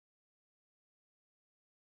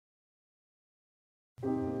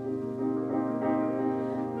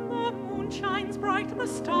bright, the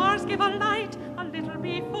stars give a light a little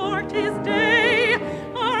before 'tis day.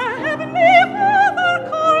 Our heavenly Father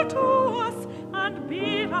called to us and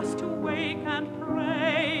bid us to wake and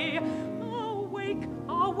pray. Awake,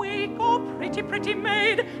 awake, oh pretty, pretty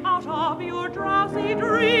maid, out of your drowsy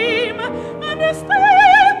dream, and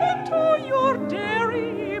step into your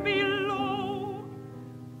dairy below,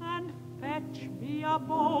 and fetch me a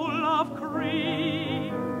bowl of cream.